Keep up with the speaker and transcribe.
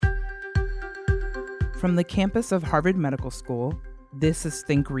From the campus of Harvard Medical School, this is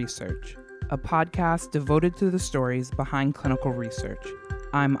Think Research, a podcast devoted to the stories behind clinical research.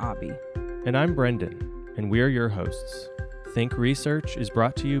 I'm Abby. And I'm Brendan, and we're your hosts. Think Research is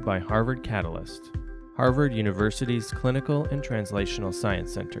brought to you by Harvard Catalyst, Harvard University's Clinical and Translational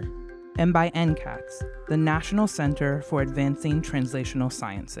Science Center. And by NCATS, the National Center for Advancing Translational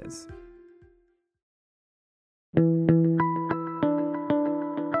Sciences.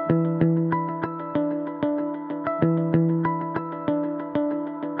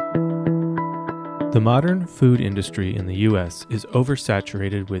 The modern food industry in the U.S. is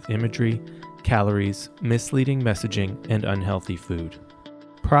oversaturated with imagery, calories, misleading messaging, and unhealthy food.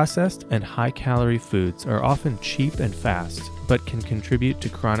 Processed and high-calorie foods are often cheap and fast, but can contribute to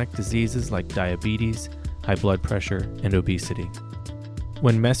chronic diseases like diabetes, high blood pressure, and obesity.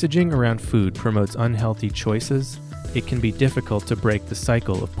 When messaging around food promotes unhealthy choices, it can be difficult to break the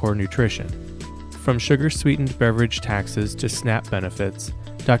cycle of poor nutrition. From sugar-sweetened beverage taxes to SNAP benefits,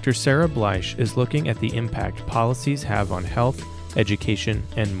 Dr. Sarah Bleich is looking at the impact policies have on health, education,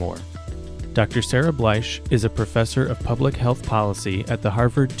 and more. Dr. Sarah Bleich is a professor of public health policy at the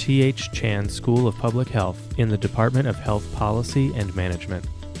Harvard T.H. Chan School of Public Health in the Department of Health Policy and Management.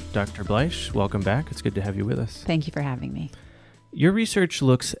 Dr. Bleich, welcome back. It's good to have you with us. Thank you for having me. Your research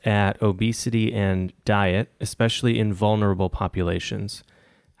looks at obesity and diet, especially in vulnerable populations.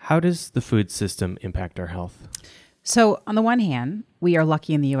 How does the food system impact our health? So on the one hand, we are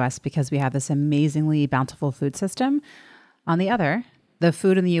lucky in the U.S. because we have this amazingly bountiful food system. On the other, the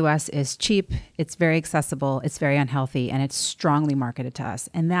food in the U.S. is cheap, it's very accessible, it's very unhealthy, and it's strongly marketed to us.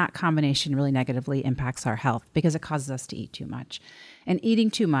 And that combination really negatively impacts our health because it causes us to eat too much. And eating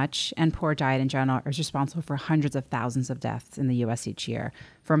too much and poor diet in general is responsible for hundreds of thousands of deaths in the U.S. each year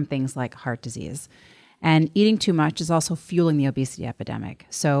from things like heart disease. And eating too much is also fueling the obesity epidemic.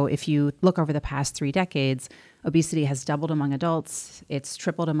 So if you look over the past 3 decades, obesity has doubled among adults, it's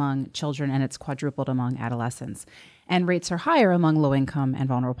tripled among children, and it's quadrupled among adolescents. And rates are higher among low-income and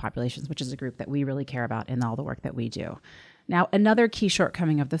vulnerable populations, which is a group that we really care about in all the work that we do. Now, another key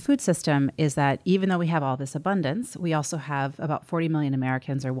shortcoming of the food system is that even though we have all this abundance, we also have about 40 million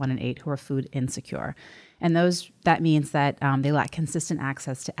Americans, or 1 in 8, who are food insecure. And that means that they lack consistent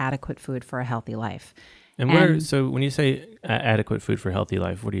access to adequate food for a healthy life. So when you say adequate food for a healthy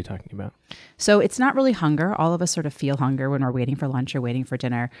life, what are you talking about? So it's not really hunger. All of us sort of feel hunger when we're waiting for lunch or waiting for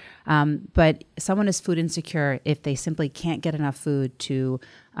dinner. But someone is food insecure if they simply can't get enough food to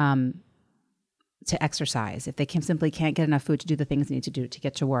exercise, if they simply can't get enough food to do the things they need to do to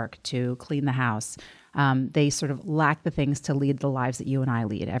get to work, to clean the house. They sort of lack the things to lead the lives that you and I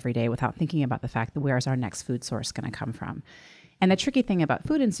lead every day without thinking about the fact that where is our next food source going to come from. And the tricky thing about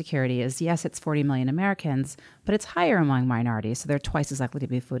food insecurity is, yes, it's 40 million Americans, but it's higher among minorities, so they're twice as likely to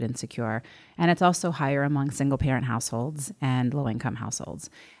be food insecure. And it's also higher among single-parent households and low-income households.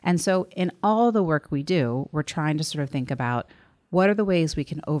 And so in all the work we do, we're trying to sort of think about what are the ways we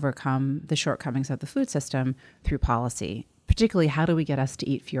can overcome the shortcomings of the food system through policy. Particularly, how do we get us to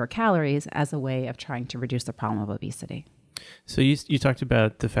eat fewer calories as a way of trying to reduce the problem of obesity? So you talked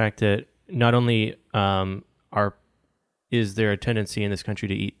about the fact that not only is there a tendency in this country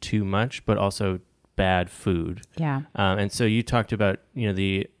to eat too much, but also bad food. Yeah. And so you talked about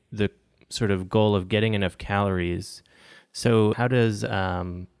the sort of goal of getting enough calories. So how does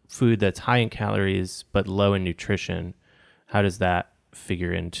food that's high in calories but low in nutrition, how does that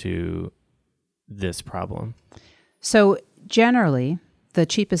figure into this problem? So generally, the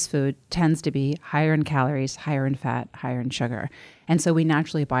cheapest food tends to be higher in calories, higher in fat, higher in sugar. And so we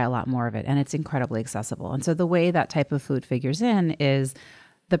naturally buy a lot more of it, and it's incredibly accessible. And so the way that type of food figures in is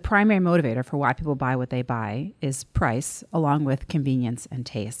the primary motivator for why people buy what they buy is price, along with convenience and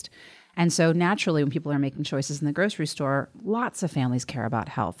taste. And so naturally, when people are making choices in the grocery store, lots of families care about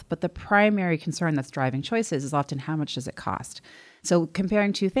health. But the primary concern that's driving choices is often how much does it cost? So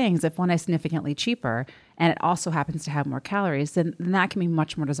comparing two things, if one is significantly cheaper and it also happens to have more calories, then that can be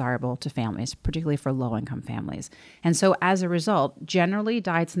much more desirable to families, particularly for low-income families. And so as a result, generally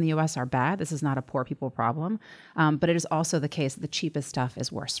diets in the U.S. are bad. This is not a poor people problem, but it is also the case that the cheapest stuff is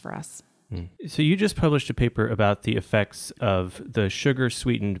worse for us. So you just published a paper about the effects of the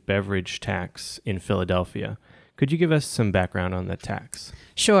sugar-sweetened beverage tax in Philadelphia. Could you give us some background on the tax?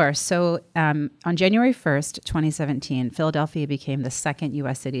 Sure. So on January 1st, 2017, Philadelphia became the second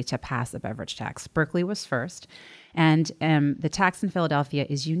U.S. city to pass a beverage tax. Berkeley was first. And the tax in Philadelphia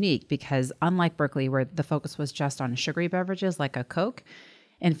is unique because unlike Berkeley, where the focus was just on sugary beverages like a Coke,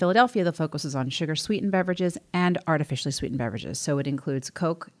 in Philadelphia, the focus is on sugar-sweetened beverages and artificially sweetened beverages. So it includes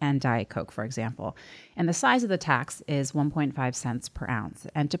Coke and Diet Coke, for example. And the size of the tax is 1.5 cents per ounce.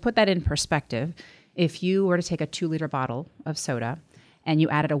 And to put that in perspective, If you were to take a 2-liter bottle of soda and you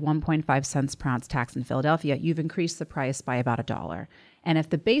added a 1.5 cents per ounce tax in Philadelphia, you've increased the price by about $1. And if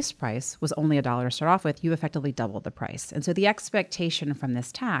the base price was only $1 to start off with, you effectively doubled the price. And so the expectation from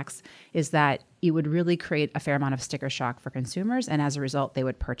this tax is that it would really create a fair amount of sticker shock for consumers, and as a result, they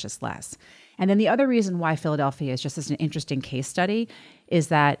would purchase less. And then the other reason why Philadelphia is just as an interesting case study is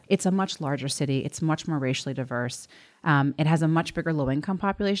that it's a much larger city. It's much more racially diverse. It has a much bigger low-income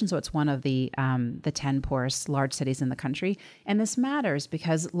population, so it's one of the 10 poorest large cities in the country. And this matters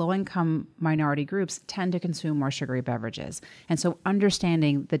because low-income minority groups tend to consume more sugary beverages. And so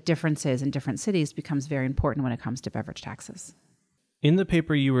understanding the differences in different cities becomes very important when it comes to beverage taxes. In the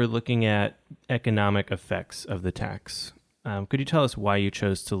paper, you were looking at economic effects of the tax. Could you tell us why you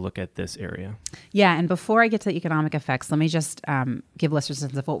chose to look at this area? Yeah, and before I get to the economic effects, let me just give listeners a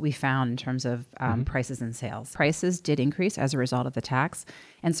sense of what we found in terms of prices and sales. Prices did increase as a result of the tax.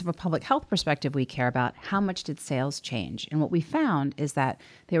 And so from a public health perspective, we care about how much did sales change. And what we found is that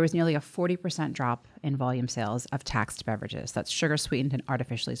there was nearly a 40% drop in volume sales of taxed beverages. That's sugar-sweetened and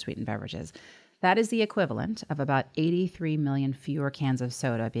artificially sweetened beverages. That is the equivalent of about 83 million fewer cans of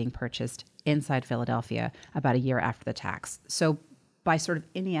soda being purchased inside Philadelphia about a year after the tax. So by sort of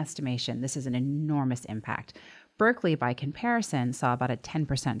any estimation, this is an enormous impact. Berkeley, by comparison, saw about a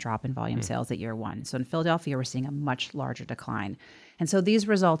 10% drop in volume sales at year one. So in Philadelphia, we're seeing a much larger decline. And so these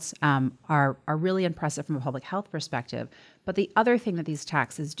results are really impressive from a public health perspective. But the other thing that these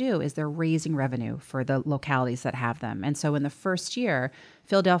taxes do is they're raising revenue for the localities that have them. And so in the first year,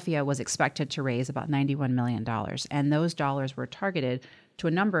 Philadelphia was expected to raise about $91 million. And those dollars were targeted to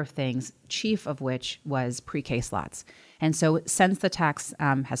a number of things, chief of which was pre-K slots. And so since the tax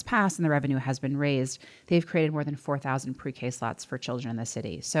has passed and the revenue has been raised, they've created more than 4,000 pre-K slots for children in the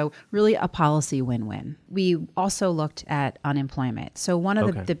city. So really a policy win-win. We also looked at unemployment. So one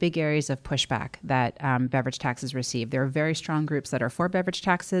of the big areas of pushback that beverage taxes receive, there are very strong groups that are for beverage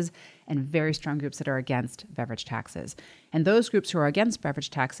taxes and very strong groups that are against beverage taxes. And those groups who are against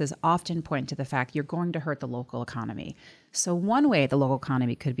beverage taxes often point to the fact you're going to hurt the local economy. So one way the local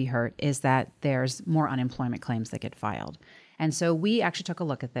economy could be hurt is that there's more unemployment claims that get filed. And so we actually took a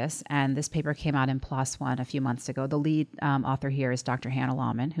look at this, and this paper came out in PLOS One a few months ago. The lead author here is Dr. Hannah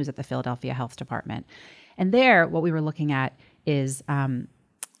Lawman, who's at the Philadelphia Health Department. And there, what we were looking at is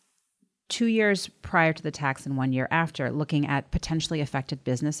 2 years prior to the tax and 1 year after, looking at potentially affected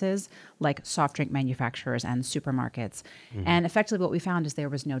businesses like soft drink manufacturers and supermarkets. And effectively what we found is there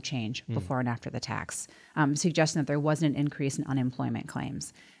was no change before and after the tax, suggesting that there wasn't an increase in unemployment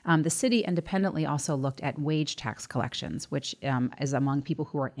claims. The city independently also looked at wage tax collections, which is among people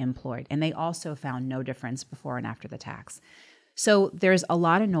who are employed. And they also found no difference before and after the tax. So there's a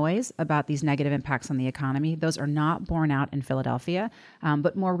lot of noise about these negative impacts on the economy. Those are not borne out in Philadelphia,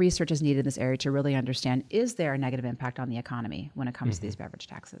 but more research is needed in this area to really understand, is there a negative impact on the economy when it comes to these beverage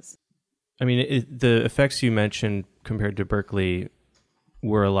taxes? I mean, the effects you mentioned compared to Berkeley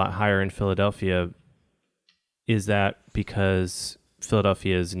were a lot higher in Philadelphia. Is that because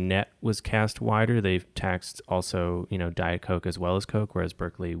Philadelphia's net was cast wider? They've taxed also, Diet Coke as well as Coke, whereas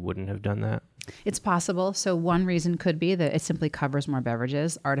Berkeley wouldn't have done that? It's possible. So one reason could be that it simply covers more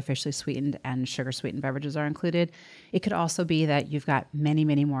beverages. Artificially sweetened and sugar-sweetened beverages are included. It could also be that you've got many,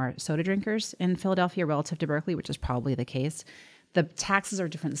 many more soda drinkers in Philadelphia relative to Berkeley, which is probably the case. The taxes are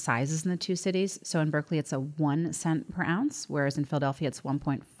different sizes in the two cities. So in Berkeley, it's a 1 cent per ounce, whereas in Philadelphia, it's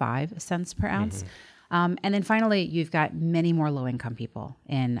 1.5 cents per ounce. And then finally, you've got many more low-income people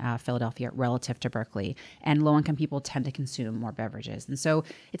in Philadelphia relative to Berkeley, and low-income people tend to consume more beverages. And so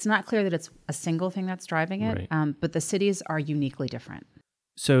it's not clear that it's a single thing that's driving it, but the cities are uniquely different.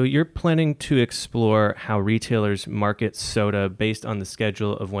 So you're planning to explore how retailers market soda based on the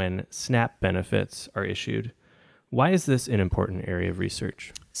schedule of when SNAP benefits are issued. Why is this an important area of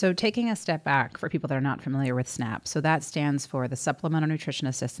research? So taking a step back for people that are not familiar with SNAP, so that stands for the Supplemental Nutrition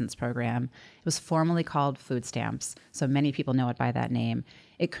Assistance Program. It was formerly called food stamps, so many people know it by that name.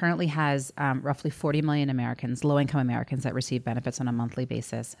 It currently has roughly 40 million Americans, low-income Americans, that receive benefits on a monthly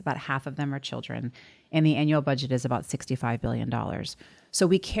basis. About half of them are children, and the annual budget is about $65 billion. So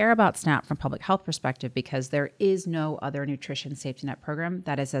we care about SNAP from a public health perspective because there is no other nutrition safety net program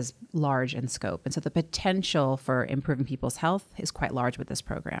that is as large in scope. And so the potential for improving people's health is quite large with this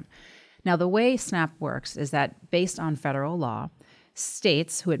program. Now, the way SNAP works is that based on federal law,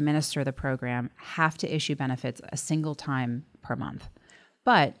 states who administer the program have to issue benefits a single time per month.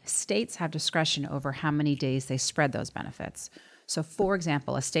 But states have discretion over how many days they spread those benefits. So, for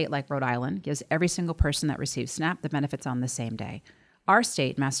example, a state like Rhode Island gives every single person that receives SNAP the benefits on the same day. Our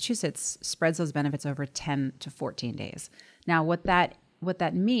state, Massachusetts, spreads those benefits over 10 to 14 days. Now, what that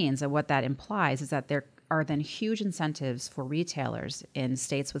that means and what that implies is that there are then huge incentives for retailers in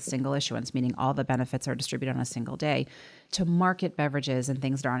states with single issuance, meaning all the benefits are distributed on a single day, to market beverages and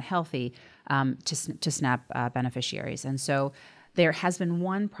things that are unhealthy to SNAP beneficiaries. And so there has been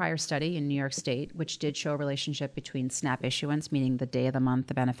one prior study in New York State which did show a relationship between SNAP issuance, meaning the day of the month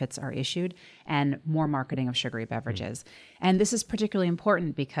the benefits are issued, and more marketing of sugary beverages. And this is particularly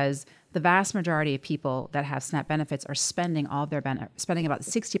important because the vast majority of people that have SNAP benefits are spending spending about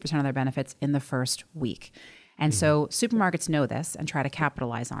 60% of their benefits in the first week. And so supermarkets know this and try to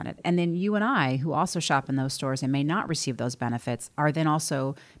capitalize on it. And then you and I, who also shop in those stores and may not receive those benefits, are then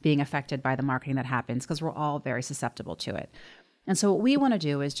also being affected by the marketing that happens because we're all very susceptible to it. And so what we want to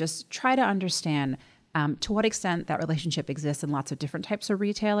do is just try to understand to what extent that relationship exists in lots of different types of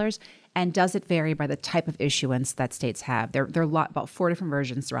retailers, and does it vary by the type of issuance that states have? There are about 4 different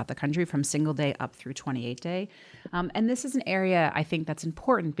versions throughout the country, from single day up through 28-day. And this is an area I think that's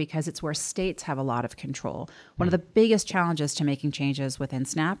important because it's where states have a lot of control. One of the biggest challenges to making changes within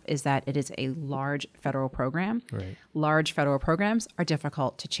SNAP is that it is a large federal program. Right. Large federal programs are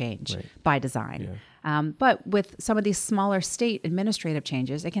difficult to change by design. But with some of these smaller state administrative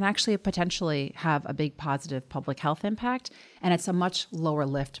changes, it can actually potentially have a big positive public health impact, and it's a much lower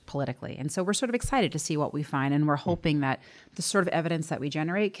lift politically. And so we're sort of excited to see what we find, and we're hoping that the sort of evidence that we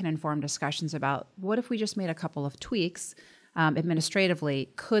generate can inform discussions about what if we just made a couple of tweaks administratively,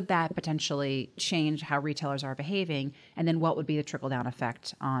 could that potentially change how retailers are behaving, and then what would be the trickle-down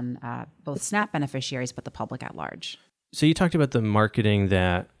effect on both SNAP beneficiaries but the public at large. So you talked about the marketing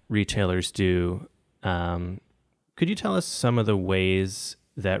that retailers do. Could you tell us some of the ways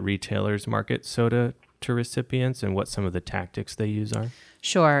that retailers market soda to recipients and what some of the tactics they use are?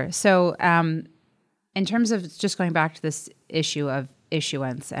 Sure. So in terms of just going back to this issue of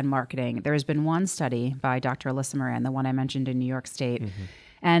issuance and marketing, there has been one study by Dr. Alyssa Moran, the one I mentioned in New York State.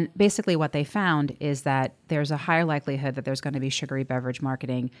 And basically what they found is that there's a higher likelihood that there's going to be sugary beverage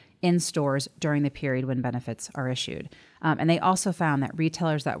marketing in stores during the period when benefits are issued. And they also found that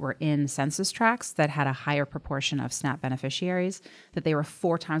retailers that were in census tracts that had a higher proportion of SNAP beneficiaries, that they were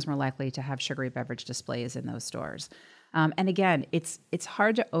 4 times more likely to have sugary beverage displays in those stores. And again, it's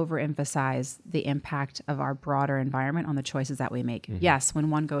hard to overemphasize the impact of our broader environment on the choices that we make. Yes, when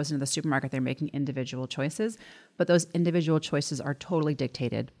one goes into the supermarket, they're making individual choices, but those individual choices are totally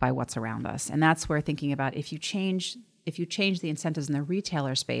dictated by what's around us. And that's where thinking about if you change the incentives in the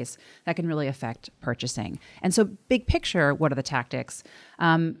retailer space, that can really affect purchasing. And so big picture, what are the tactics?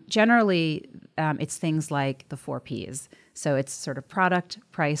 Generally, it's things like the 4 Ps. So it's sort of product,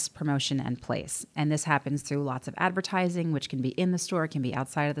 price, promotion, and place. And this happens through lots of advertising, which can be in the store, can be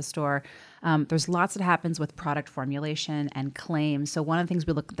outside of the store. There's lots that happens with product formulation and claims. So one of the things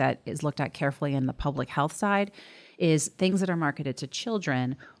is looked at carefully in the public health side is things that are marketed to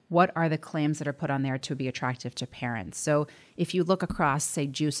children. What are the claims that are put on there to be attractive to parents? So if you look across, say,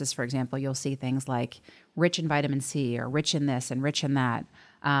 juices, for example, you'll see things like rich in vitamin C or rich in this and rich in that,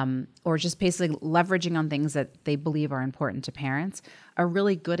 or just basically leveraging on things that they believe are important to parents. A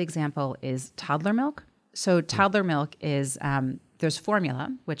really good example is toddler milk. So toddler milk is, there's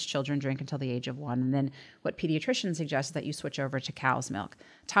formula, which children drink until the age of 1. And then what pediatricians suggest is that you switch over to cow's milk.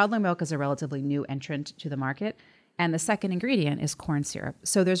 Toddler milk is a relatively new entrant to the market. And the second ingredient is corn syrup.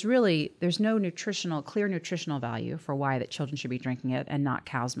 So there's no clear nutritional value for why that children should be drinking it and not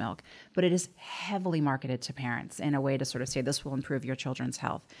cow's milk. But it is heavily marketed to parents in a way to sort of say this will improve your children's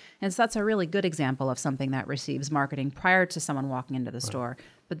health. And so that's a really good example of something that receives marketing prior to someone walking into the store,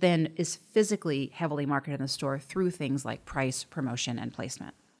 but then is physically heavily marketed in the store through things like price, promotion, and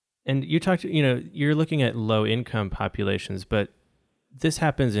placement. And you talked, you're looking at low income populations, but this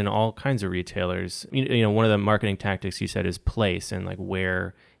happens in all kinds of retailers. One of the marketing tactics you said is place, and like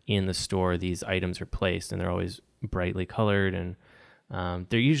where in the store these items are placed, and they're always brightly colored, and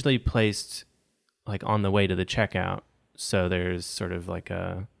they're usually placed like on the way to the checkout. So there's sort of like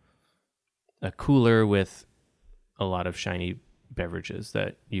a cooler with a lot of shiny beverages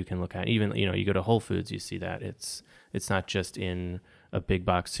that you can look at. Even you go to Whole Foods, you see that it's not just in a big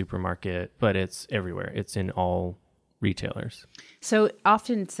box supermarket, but it's everywhere. It's in all retailers. So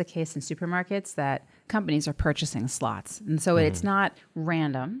often it's the case in supermarkets that companies are purchasing slots. And so it's not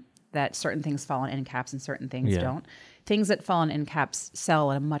random that certain things fall on end caps and certain things don't. Things that fall on end caps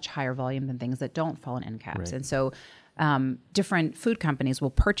sell at a much higher volume than things that don't fall on end caps. Right. And so different food companies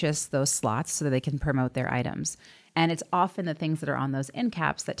will purchase those slots so that they can promote their items. And it's often the things that are on those end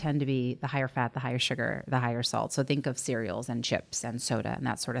caps that tend to be the higher fat, the higher sugar, the higher salt. So think of cereals and chips and soda and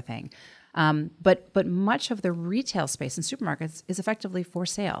that sort of thing. But much of the retail space in supermarkets is effectively for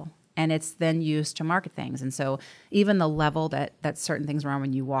sale. and it's then used to market things. And so even the level that certain things are on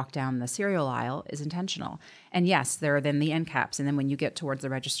when you walk down the cereal aisle is intentional. And yes, there are then the end caps. And then when you get towards the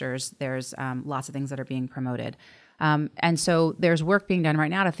registers, there's lots of things that are being promoted. And so there's work being done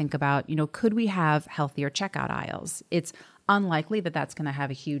right now to think about, could we have healthier checkout aisles? It's unlikely that that's going to have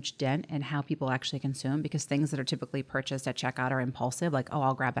a huge dent in how people actually consume, because things that are typically purchased at checkout are impulsive, like, oh,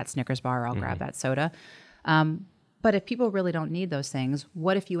 I'll grab that Snickers bar, or I'll grab that soda. But if people really don't need those things,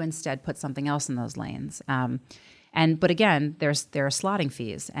 what if you instead put something else in those lanes? But again, there are slotting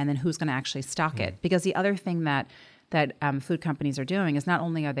fees, and then who's going to actually stock it? Because the other thing that food companies are doing is not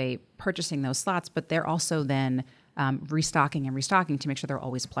only are they purchasing those slots, but they're also then restocking to make sure they're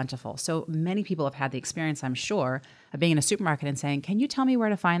always plentiful. So many people have had the experience, I'm sure, of being in a supermarket and saying, can you tell me where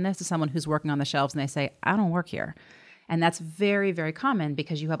to find this, to someone who's working on the shelves, and they say, I don't work here. And that's very, very common,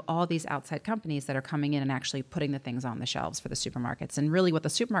 because you have all these outside companies that are coming in and actually putting the things on the shelves for the supermarkets. And really what the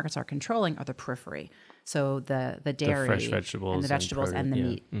supermarkets are controlling are the periphery. So the dairy, fresh vegetables, and the vegetables and the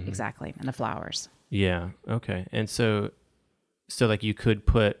meat, Mm-hmm. exactly, and the flours. Yeah. Okay. And so like you could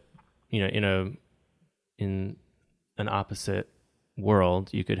put, in an opposite world,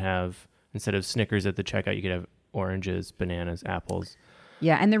 you could have, instead of Snickers at the checkout, you could have oranges, bananas, apples.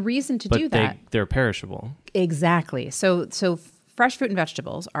 Yeah, and the reason to do that, they're perishable. Exactly. So fresh fruit and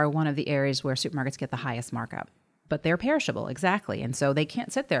vegetables are one of the areas where supermarkets get the highest markup, but they're perishable, exactly. And so they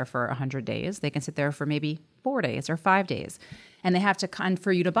can't sit there for 100 days. They can sit there for maybe 4 days or 5 days. And they have to,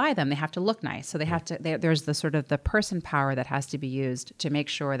 for you to buy them, they have to look nice. So they have to, there's the sort of the person power that has to be used to make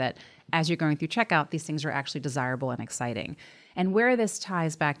sure that as you're going through checkout, these things are actually desirable and exciting. And where this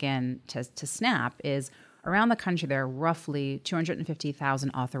ties back in to SNAP is, around the country, there are roughly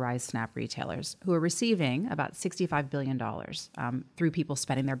 250,000 authorized SNAP retailers who are receiving about $65 billion through people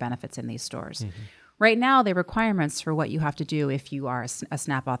spending their benefits in these stores. Mm-hmm. Right now, the requirements for what you have to do if you are a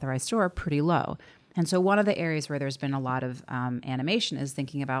SNAP authorized store are pretty low. And so one of the areas where there's been a lot of animation is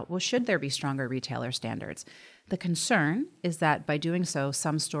thinking about, well, should there be stronger retailer standards? The concern is that by doing so,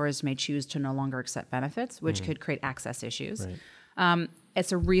 some stores may choose to no longer accept benefits, which could create access issues. Right.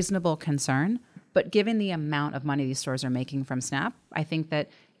 It's a reasonable concern, but given the amount of money these stores are making from SNAP, I think that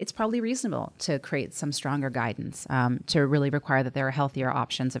it's probably reasonable to create some stronger guidance to really require that there are healthier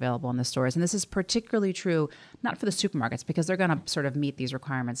options available in the stores. And this is particularly true, not for the supermarkets, because they're going to sort of meet these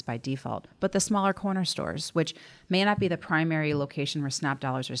requirements by default, but the smaller corner stores, which may not be the primary location where SNAP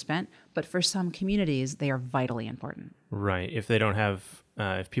dollars are spent, but for some communities, they are vitally important. Right. If they don't have,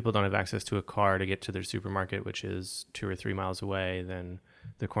 if people don't have access to a car to get to their supermarket, which is 2 or 3 miles away, then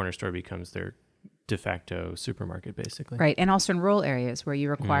the corner store becomes their de facto supermarket, basically. Right. And also in rural areas where you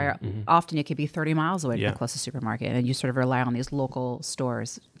require, often it could be 30 miles away to the closest supermarket, and you sort of rely on these local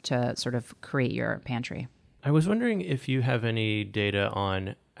stores to sort of create your pantry. I was wondering if you have any data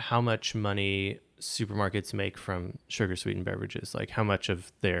on how much money supermarkets make from sugar sweetened beverages. Like how much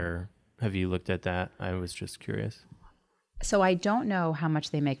of have you looked at that? I was just curious. So I don't know how much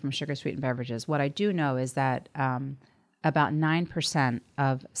they make from sugar sweetened beverages. What I do know is that about 9%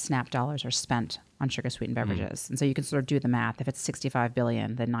 of SNAP dollars are spent on sugar sweetened beverages. And so you can sort of do the math. If it's $65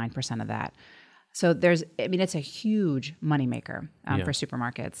 billion, then 9% of that. So it's a huge moneymaker for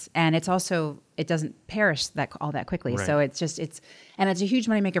supermarkets. And it's also, it doesn't perish all that quickly. Right. So it's a huge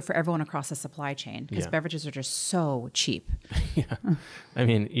moneymaker for everyone across the supply chain, because beverages are just so cheap. Yeah. I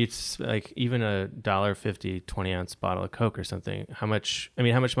mean, it's like even a $1.50 20-ounce bottle of Coke or something. How much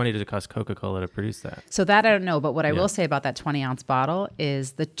money does it cost Coca-Cola to produce that? So that I don't know. But what I will say about that 20-ounce bottle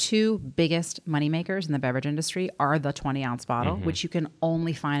is the two biggest moneymakers in the beverage industry are the 20-ounce bottle, which you can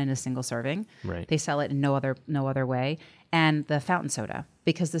only find in a single serving. Right. They sell it in no other way. And the fountain soda,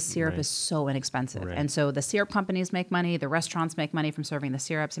 because the syrup is so inexpensive. Right. And so the syrup companies make money, the restaurants make money from serving the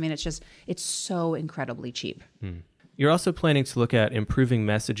syrups. I mean, it's so incredibly cheap. You're also planning to look at improving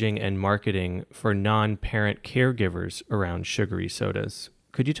messaging and marketing for non-parent caregivers around sugary sodas.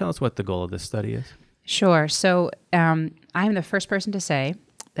 Could you tell us what the goal of this study is? Sure. So I'm the first person to say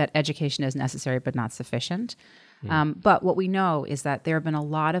that education is necessary but not sufficient. But what we know is that there have been a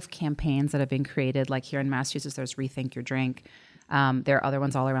lot of campaigns that have been created, like here in Massachusetts, there's Rethink Your Drink. There are other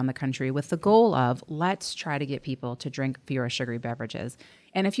ones all around the country with the goal of, let's try to get people to drink fewer sugary beverages.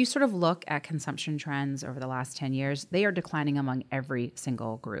 And if you sort of look at consumption trends over the last 10 years, they are declining among every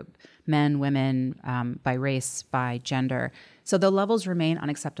single group, men, women, by race, by gender. So the levels remain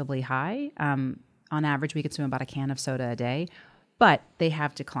unacceptably high. On average, we consume about a can of soda a day. But they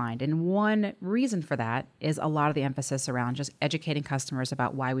have declined. And one reason for that is a lot of the emphasis around just educating customers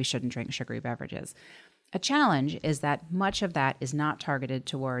about why we shouldn't drink sugary beverages. A challenge is that much of that is not targeted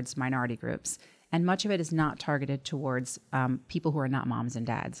towards minority groups. And much of it is not targeted towards people who are not moms and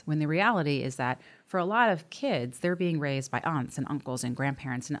dads. When the reality is that for a lot of kids, they're being raised by aunts and uncles and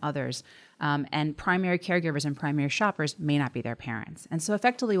grandparents and others. And primary caregivers and primary shoppers may not be their parents. And so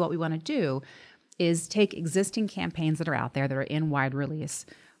effectively what we want to do is take existing campaigns that are out there that are in wide release,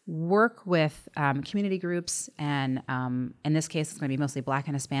 work with community groups, and in this case, it's going to be mostly Black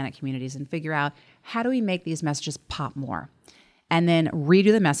and Hispanic communities, and figure out how do we make these messages pop more, and then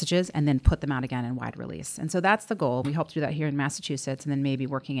redo the messages and then put them out again in wide release. And so that's the goal. We hope to do that here in Massachusetts and then maybe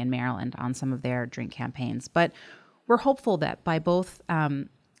working in Maryland on some of their drink campaigns. But we're hopeful that by both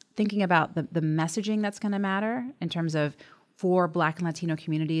thinking about the messaging that's going to matter in terms of for Black and Latino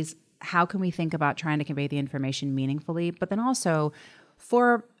communities, how can we think about trying to convey the information meaningfully, but then also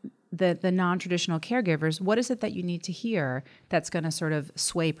for the non-traditional caregivers, what is it that you need to hear that's going to sort of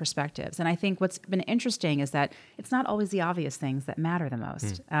sway perspectives? And I think what's been interesting is that it's not always the obvious things that matter the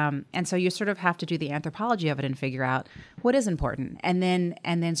most. And so you sort of have to do the anthropology of it and figure out what is important, and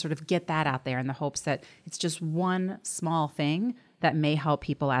then sort of get that out there in the hopes that it's just one small thing that may help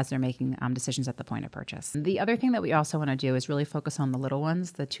people as they're making decisions at the point of purchase. The other thing that we also want to do is really focus on the little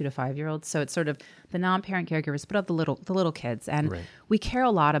ones, the 2 to 5 year olds. So it's sort of the non-parent caregivers, but of the little kids. And we care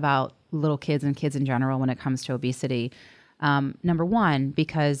a lot about little kids and kids in general when it comes to obesity. Number one,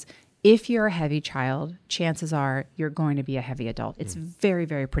 because if you're a heavy child, chances are you're going to be a heavy adult. It's very,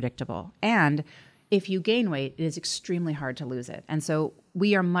 very predictable. And if you gain weight, it is extremely hard to lose it. And so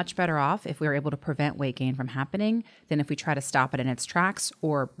we are much better off if we're able to prevent weight gain from happening than if we try to stop it in its tracks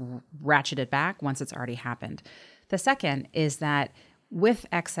or ratchet it back once it's already happened. The second is that with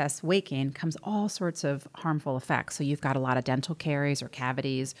excess weight gain comes all sorts of harmful effects. So you've got a lot of dental caries or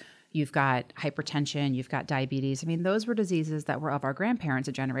cavities. You've got hypertension, you've got diabetes. I mean, those were diseases that were of our grandparents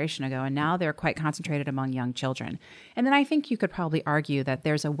a generation ago, and now they're quite concentrated among young children. And then I think you could probably argue that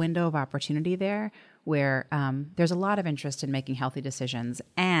there's a window of opportunity there where there's a lot of interest in making healthy decisions,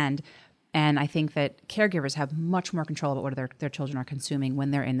 and I think that caregivers have much more control about what their children are consuming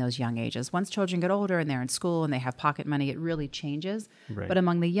when they're in those young ages. Once children get older and they're in school and they have pocket money, it really changes. Right. But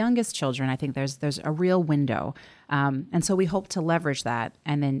among the youngest children, I think there's a real window. And so we hope to leverage that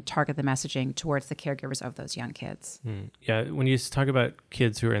and then target the messaging towards the caregivers of those young kids. Yeah, when you talk about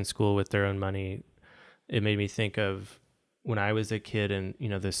kids who are in school with their own money, it made me think of when I was a kid and,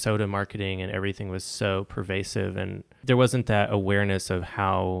 the soda marketing and everything was so pervasive, and there wasn't that awareness of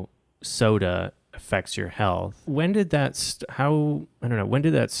how soda affects your health. When did that when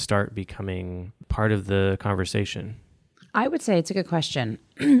did that start becoming part of the conversation? I would say it's a good question.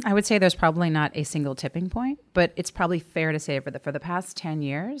 I would say there's probably not a single tipping point, but it's probably fair to say for the past 10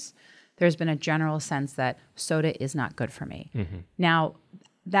 years, there's been a general sense that soda is not good for me. Mm-hmm. Now,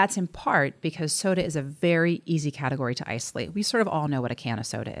 that's in part because soda is a very easy category to isolate. We sort of all know what a can of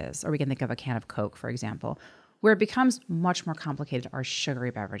soda is, or we can think of a can of Coke, for example. Where it becomes much more complicated are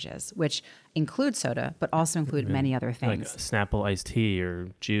sugary beverages, which include soda, but also include many other things. Like Snapple iced tea or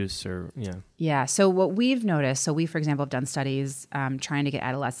juice Yeah, so what we've noticed, we, for example, have done studies trying to get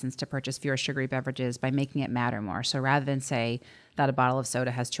adolescents to purchase fewer sugary beverages by making it matter more. So rather than say that a bottle of soda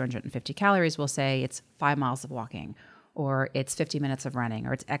has 250 calories, we'll say it's 5 miles of walking, or it's 50 minutes of running,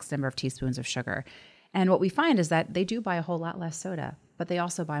 or it's X number of teaspoons of sugar. And what we find is that they do buy a whole lot less soda, but they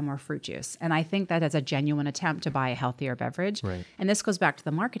also buy more fruit juice. And I think that is a genuine attempt to buy a healthier beverage. Right. And this goes back to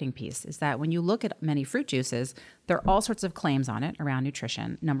the marketing piece, is that when you look at many fruit juices, there are all sorts of claims on it around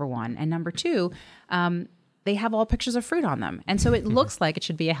nutrition, number one. And number two, they have all pictures of fruit on them. And so it looks like it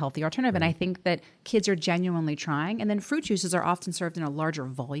should be a healthy alternative. And I think that kids are genuinely trying. And then fruit juices are often served in a larger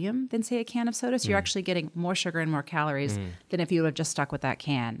volume than, say, a can of soda. So you're actually getting more sugar and more calories than if you would have just stuck with that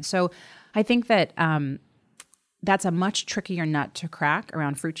can. So I think that that's a much trickier nut to crack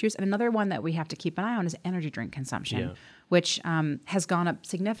around fruit juice. And another one that we have to keep an eye on is energy drink consumption, which has gone up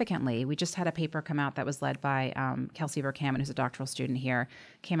significantly. We just had a paper come out that was led by Kelsey Verkaman, who's a doctoral student here,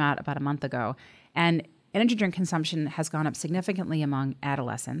 came out about a month ago. And energy drink consumption has gone up significantly among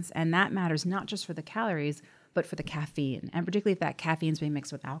adolescents. And that matters not just for the calories, but for the caffeine. And particularly if that caffeine is being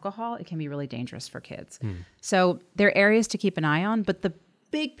mixed with alcohol, it can be really dangerous for kids. So there are areas to keep an eye on. But the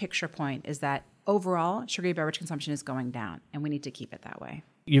big picture point is that overall, sugary beverage consumption is going down, and we need to keep it that way.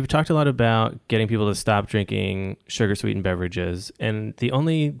 You've talked a lot about getting people to stop drinking sugar-sweetened beverages, and the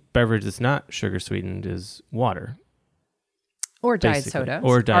only beverage that's not sugar-sweetened is water. Or diet soda.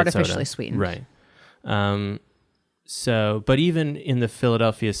 Or diet artificially soda. Sweetened. Right. But even in the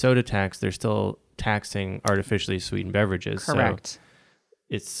Philadelphia soda tax, they're still taxing artificially sweetened beverages. Correct.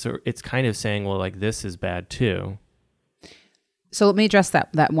 So it's kind of saying, well, like, this is bad too. So let me address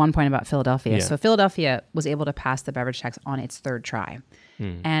that one point about Philadelphia. Yeah. So Philadelphia was able to pass the beverage tax on its third try.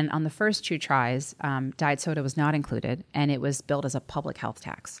 And on the first 2 tries, diet soda was not included, and it was billed as a public health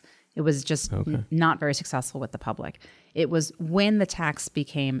tax. It was just not very successful with the public. It was when the tax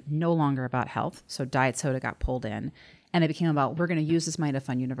became no longer about health, so diet soda got pulled in, and it became about, we're going to use this money to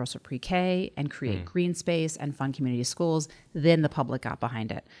fund universal pre-K and create green space and fund community schools, then the public got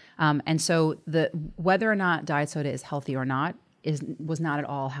behind it. And so whether or not diet soda is healthy or not was not at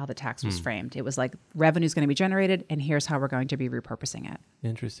all how the tax was framed. It was like, revenue is going to be generated, and here's how we're going to be repurposing it.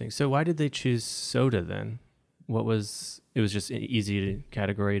 Interesting. So why did they choose soda then? It was just an easy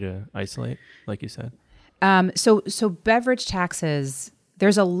category to isolate, like you said? So beverage taxes,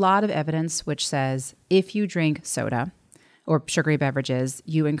 there's a lot of evidence which says if you drink soda or sugary beverages,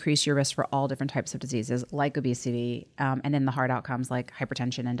 you increase your risk for all different types of diseases like obesity, and then the hard outcomes like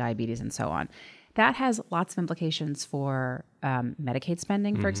hypertension and diabetes and so on. That has lots of implications for Medicaid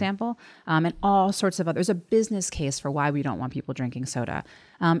spending, for example, and all sorts of other. There's a business case for why we don't want people drinking soda.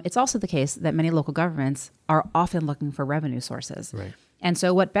 It's also the case that many local governments are often looking for revenue sources. Right. And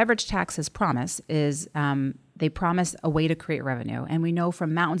so what beverage taxes promise is they promise a way to create revenue. And we know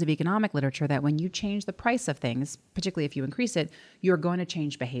from mountains of economic literature that when you change the price of things, particularly if you increase it, you're going to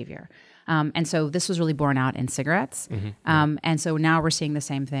change behavior. And so this was really borne out in cigarettes. And so now we're seeing the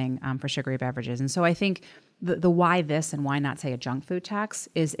same thing for sugary beverages. And so I think the why this and why not say a junk food tax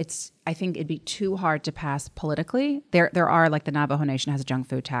is I think it'd be too hard to pass politically. There are, like the Navajo Nation has a junk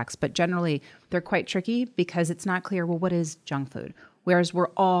food tax, but generally they're quite tricky because it's not clear, well, what is junk food? Whereas we're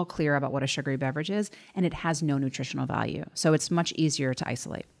all clear about what a sugary beverage is, and it has no nutritional value. So it's much easier to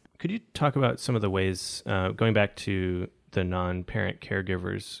isolate. Could you talk about some of the ways, going back to the non-parent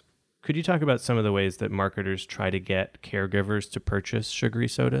caregivers, could you talk about some of the ways that marketers try to get caregivers to purchase sugary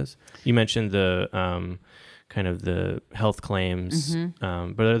sodas? You mentioned the kind of the health claims,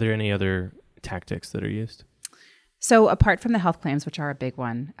 but are there any other tactics that are used? So apart from the health claims, which are a big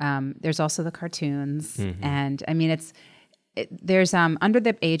one, there's also the cartoons. And I mean, there's under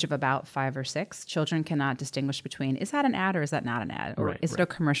the age of about 5 or 6, children cannot distinguish between, is that an ad or is that not an ad? Or is it a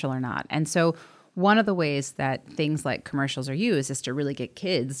commercial or not? And so one of the ways that things like commercials are used is to really get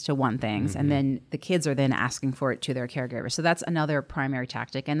kids to want things. And then the kids are then asking for it to their caregivers. So that's another primary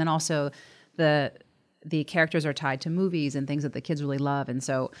tactic. And then also the characters are tied to movies and things that the kids really love. And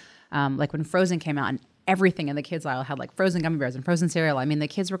so like when Frozen came out and everything in the kids aisle had like frozen gummy bears and frozen cereal. I mean, the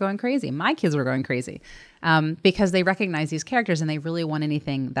kids were going crazy. My kids were going crazy because they recognize these characters and they really want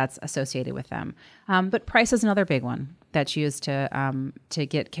anything that's associated with them. But price is another big one that's used to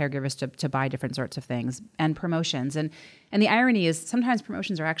get caregivers to buy different sorts of things, and promotions. And the irony is sometimes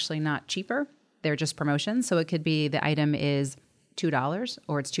promotions are actually not cheaper. They're just promotions. So it could be the item is $2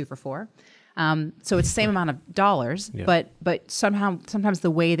 or it's 2 for $4. So it's the same amount of dollars, but sometimes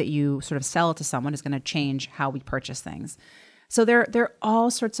the way that you sort of sell it to someone is going to change how we purchase things. So there are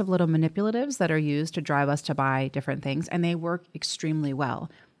all sorts of little manipulatives that are used to drive us to buy different things, and they work extremely well.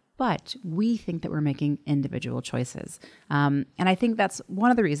 But we think that we're making individual choices. And I think that's one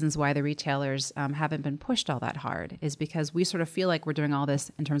of the reasons why the retailers haven't been pushed all that hard, is because we sort of feel like we're doing all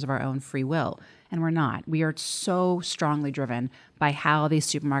this in terms of our own free will. And we're not. We are so strongly driven by how these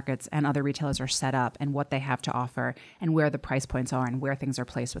supermarkets and other retailers are set up and what they have to offer and where the price points are and where things are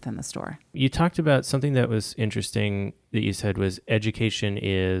placed within the store. You talked about something that was interesting that you said was education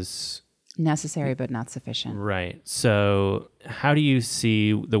is necessary but not sufficient. Right. So how do you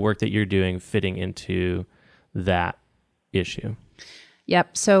see the work that you're doing fitting into that issue?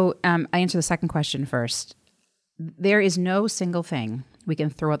 Yep. So I answer the second question first. There is no single thing we can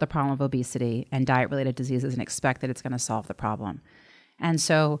throw at the problem of obesity and diet-related diseases and expect that it's going to solve the problem. And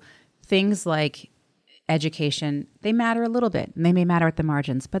so things like education, they matter a little bit, and they may matter at the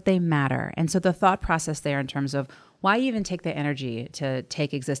margins, but they matter. And so the thought process there in terms of why even take the energy to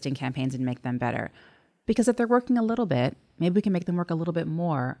take existing campaigns and make them better? Because if they're working a little bit, maybe we can make them work a little bit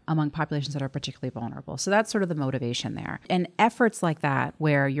more among populations that are particularly vulnerable. So that's sort of the motivation there. And efforts like that,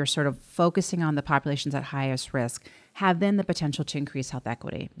 where you're sort of focusing on the populations at highest risk, have then the potential to increase health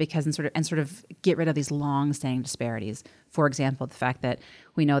equity and sort of get rid of these long-standing disparities. For example, the fact that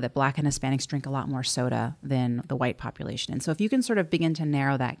we know that Black and Hispanics drink a lot more soda than the white population. And so if you can sort of begin to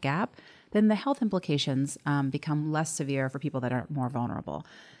narrow that gap, then the health implications become less severe for people that are more vulnerable.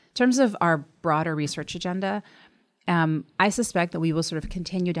 In terms of our broader research agenda, I suspect that we will sort of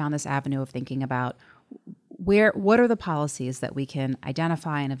continue down this avenue of thinking about what are the policies that we can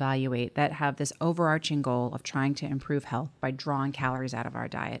identify and evaluate that have this overarching goal of trying to improve health by drawing calories out of our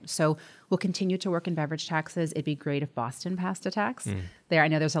diet. So we'll continue to work in beverage taxes. It'd be great if Boston passed a tax. I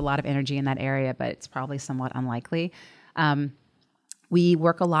know there's a lot of energy in that area, but it's probably somewhat unlikely. We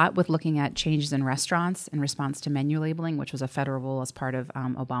work a lot with looking at changes in restaurants in response to menu labeling, which was a federal rule as part of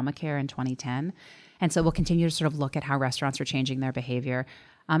Obamacare in 2010. And so we'll continue to sort of look at how restaurants are changing their behavior.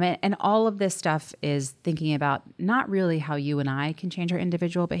 And all of this stuff is thinking about not really how you and I can change our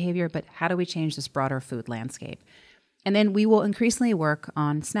individual behavior, but how do we change this broader food landscape? And then we will increasingly work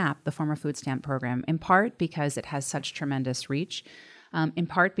on SNAP, the former food stamp program, in part because it has such tremendous reach, in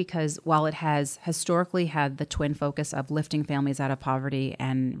part because while it has historically had the twin focus of lifting families out of poverty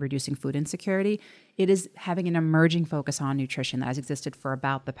and reducing food insecurity, it is having an emerging focus on nutrition that has existed for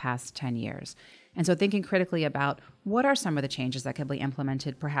about the past 10 years. And so thinking critically about what are some of the changes that could be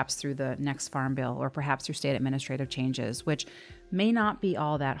implemented perhaps through the next Farm Bill or perhaps through state administrative changes, which may not be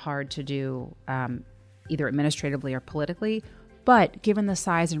all that hard to do either administratively or politically, but given the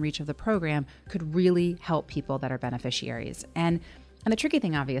size and reach of the program, could really help people that are beneficiaries. And the tricky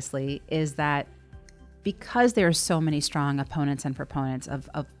thing, obviously, is that because there are so many strong opponents and proponents of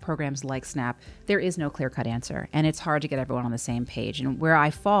programs like SNAP, there is no clear-cut answer, and it's hard to get everyone on the same page. And where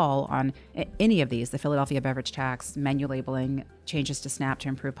I fall on any of these, the Philadelphia beverage tax, menu labeling, changes to SNAP to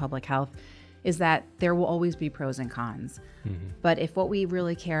improve public health, is that there will always be pros and cons. Mm-hmm. But if what we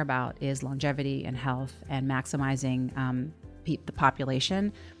really care about is longevity and health and maximizing the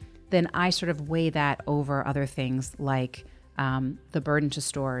population, then I sort of weigh that over other things like the burden to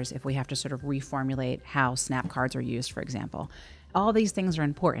stores if we have to sort of reformulate how SNAP cards are used, for example. All these things are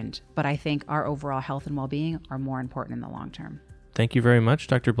important, but I think our overall health and well-being are more important in the long term. Thank you very much,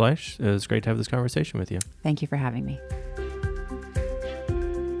 Dr. Bleisch. It was great to have this conversation with you. Thank you for having me.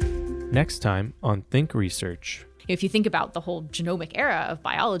 Next time on Think Research. If you think about the whole genomic era of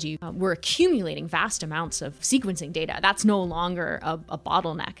biology, we're accumulating vast amounts of sequencing data. That's no longer a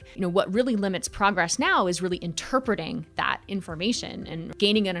bottleneck. What really limits progress now is really interpreting that information and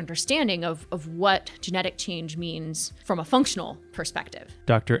gaining an understanding of what genetic change means from a functional perspective.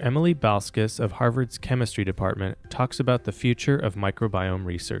 Dr. Emily Balskis of Harvard's Chemistry Department talks about the future of microbiome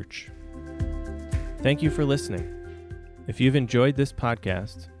research. Thank you for listening. If you've enjoyed this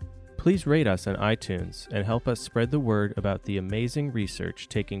podcast, please rate us on iTunes and help us spread the word about the amazing research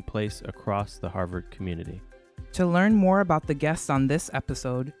taking place across the Harvard community. To learn more about the guests on this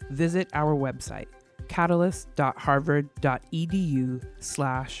episode, visit our website,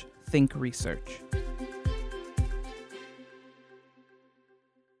 catalyst.harvard.edu/thinkresearch.